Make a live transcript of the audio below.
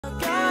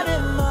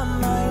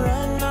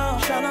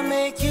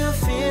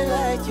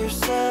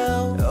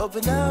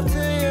enough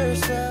to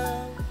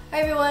yourself. Hi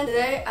everyone,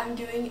 today I'm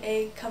doing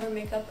a cover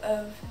makeup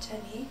of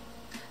Jennie.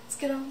 Let's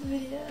get on with the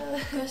video.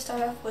 I'm going to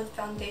start off with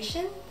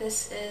foundation.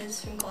 This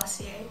is from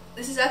Glossier.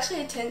 This is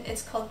actually a tint.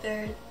 It's called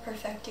their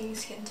Perfecting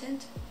Skin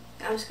Tint.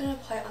 I'm just going to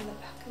apply it on the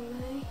back of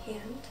my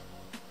hand.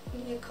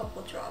 Maybe a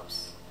couple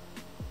drops.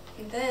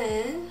 And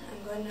then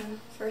I'm going to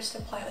first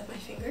apply it with my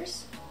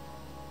fingers.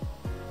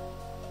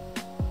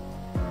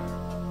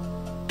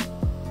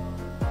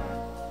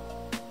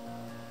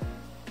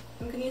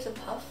 I'm going to use a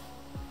puff.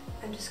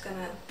 I'm just going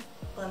to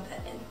blend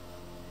that in.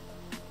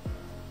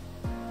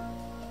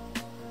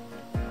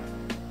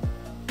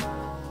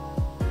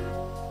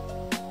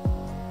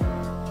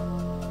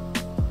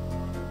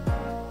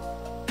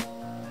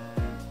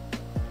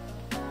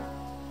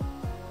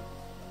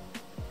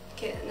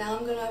 Okay, now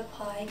I'm going to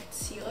apply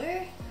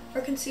concealer. For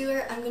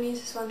concealer, I'm going to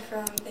use this one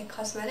from It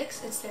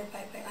Cosmetics. It's their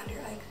by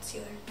Undereye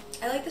concealer.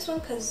 I like this one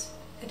because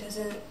it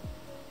doesn't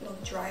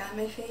look dry on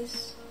my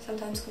face.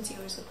 Sometimes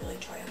concealers look really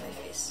dry on my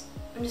face.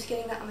 I'm just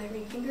getting that on my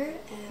ring finger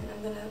and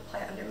I'm going to apply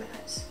it under my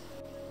eyes.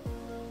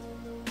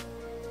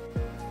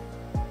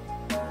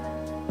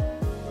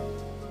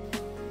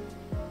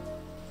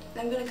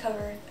 I'm going to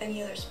cover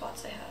any other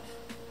spots I have.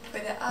 For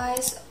the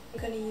eyes, I'm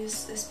going to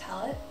use this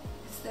palette.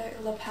 It's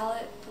the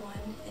palette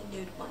one and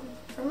Nude one.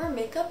 From our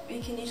makeup,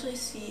 you can usually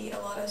see a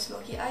lot of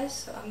smoky eyes,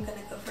 so I'm going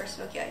to go for a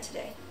smoky eye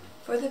today.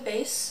 For the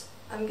base,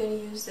 I'm going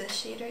to use this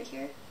shade right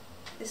here,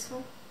 this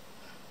one,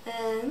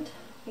 and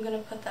I'm going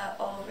to put that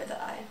all over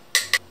the eye.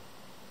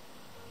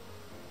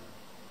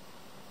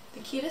 The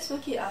key to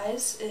smoky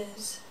eyes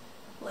is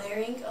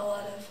layering a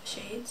lot of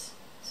shades,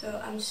 so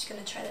I'm just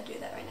going to try to do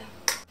that right now.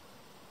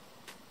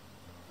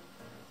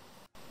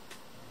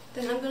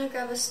 Then I'm going to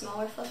grab a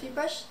smaller fluffy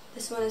brush.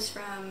 This one is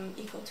from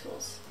Eco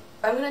Tools.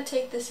 I'm going to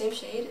take the same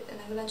shade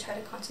and I'm going to try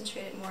to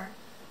concentrate it more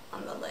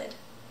on the lid.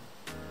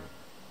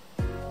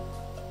 And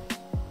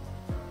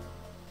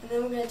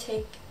then we're going to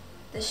take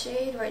the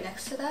shade right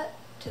next to that,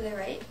 to the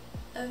right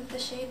of the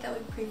shade that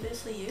we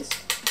previously used,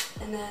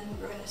 and then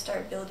we're going to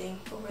start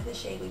building over the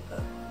shade we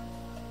put.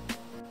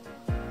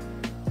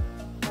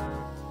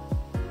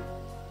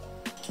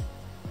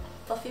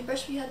 Fluffy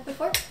brush we had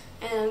before,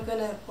 and I'm going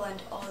to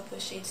blend all of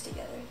those shades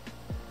together.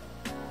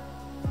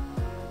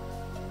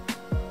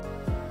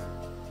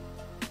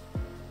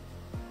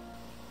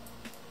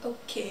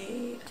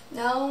 Okay,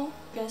 now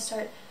we're going to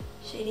start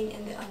shading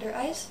in the under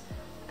eyes.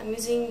 I'm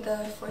using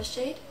the fourth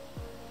shade,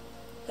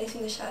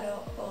 placing the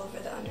shadow all over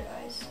the under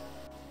eyes.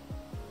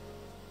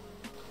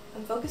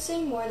 I'm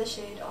focusing more of the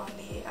shade on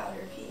the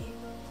outer V.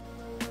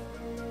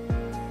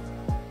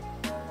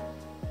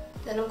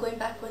 Then I'm going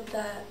back with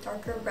the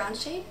darker brown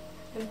shade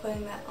and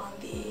putting that on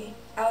the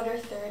outer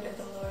third of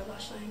the lower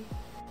lash line.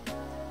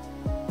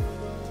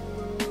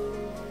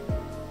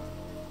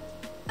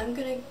 I'm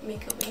going to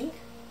make a wing.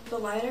 The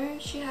liner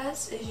she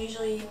has is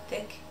usually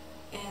thick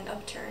and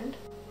upturned.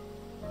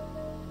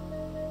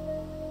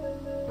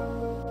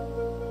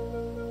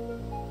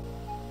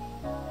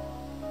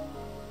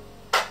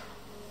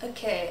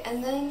 Okay,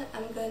 and then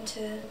I'm going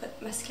to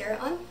put mascara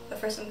on, but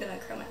first I'm going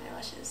to curl my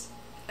eyelashes.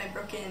 My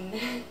broken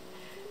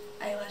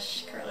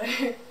eyelash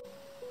curler.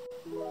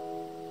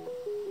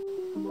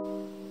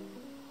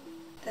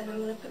 Then I'm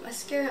going to put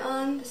mascara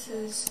on. This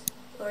is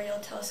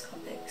L'Oreal's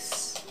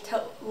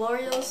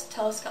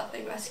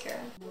Telescopic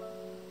mascara.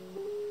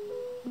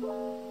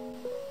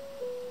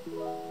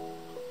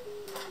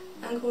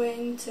 I'm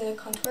going to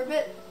contour a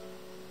bit.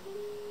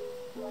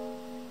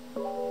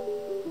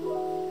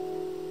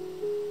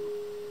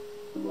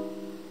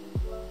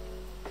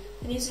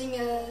 And using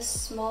a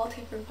small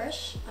taper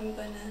brush, I'm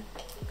going to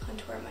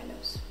contour my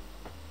nose.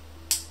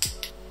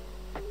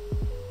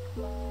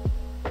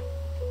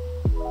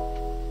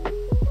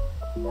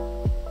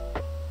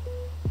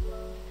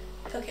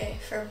 Okay,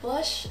 for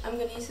blush, I'm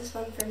going to use this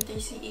one from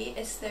 3CE.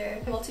 It's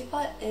their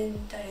Multipot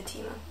in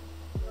Diatima.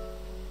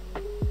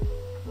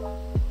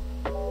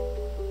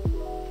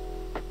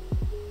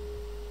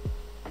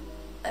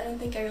 I don't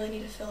think I really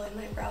need to fill in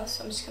my brows,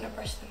 so I'm just going to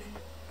brush them in.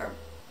 Or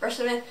brush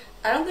them in.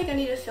 I don't think I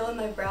need to fill in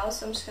my brows,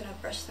 so I'm just going to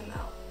brush them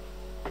out.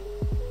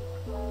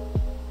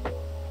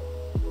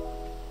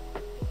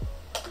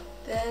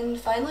 Then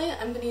finally,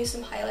 I'm going to use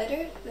some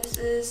highlighter. This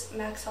is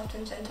MAC Soft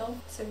and Gentle.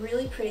 It's a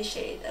really pretty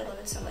shade. I love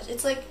it so much.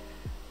 It's like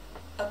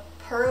a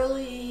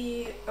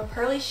pearly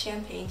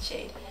champagne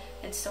shade.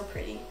 It's so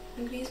pretty.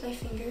 I'm going to use my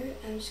finger and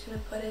I'm just going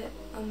to put it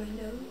on my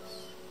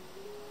nose.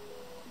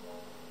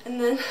 And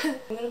then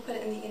I'm going to put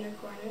it in the inner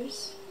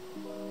corners.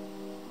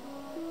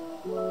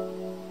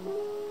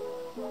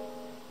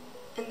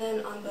 And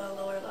then on the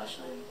lower lash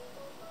line.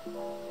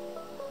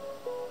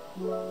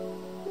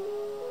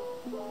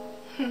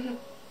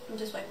 I'm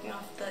just wiping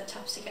off the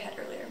chapstick I had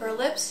earlier. For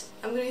lips,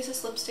 I'm going to use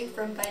this lipstick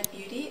from Bite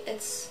Beauty.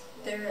 It's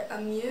their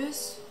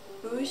Amuse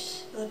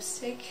Boucher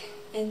lipstick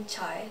in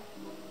Chai.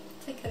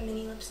 It's like a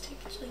mini lipstick.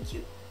 It's really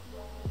cute.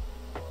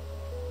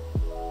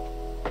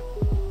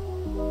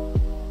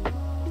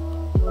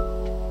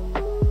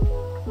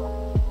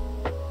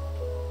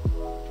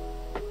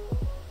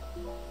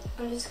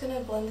 I'm just going to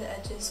blend the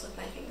edges with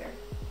my finger.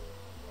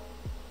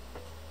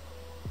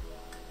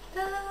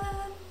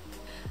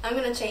 I'm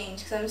gonna change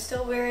because I'm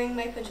still wearing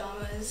my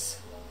pajamas.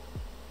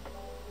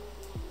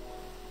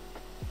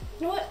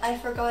 You know what? I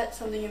forgot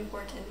something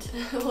important.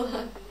 Hold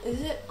on.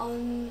 Is it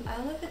on... I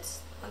don't know if it's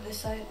on this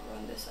side or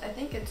on this. I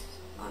think it's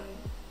on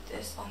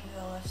this, on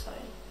the left side.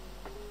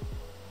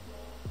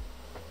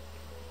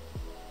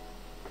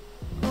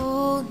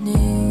 Old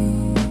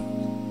news.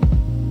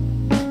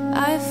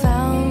 I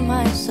found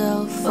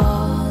myself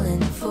falling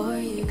for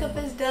you. Makeup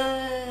is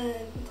done.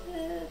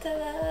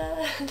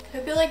 Ta-da.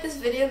 Hope you like this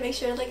video. Make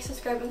sure to like,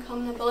 subscribe, and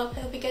comment below. I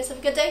hope you guys have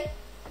a good day.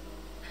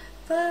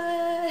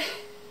 Bye.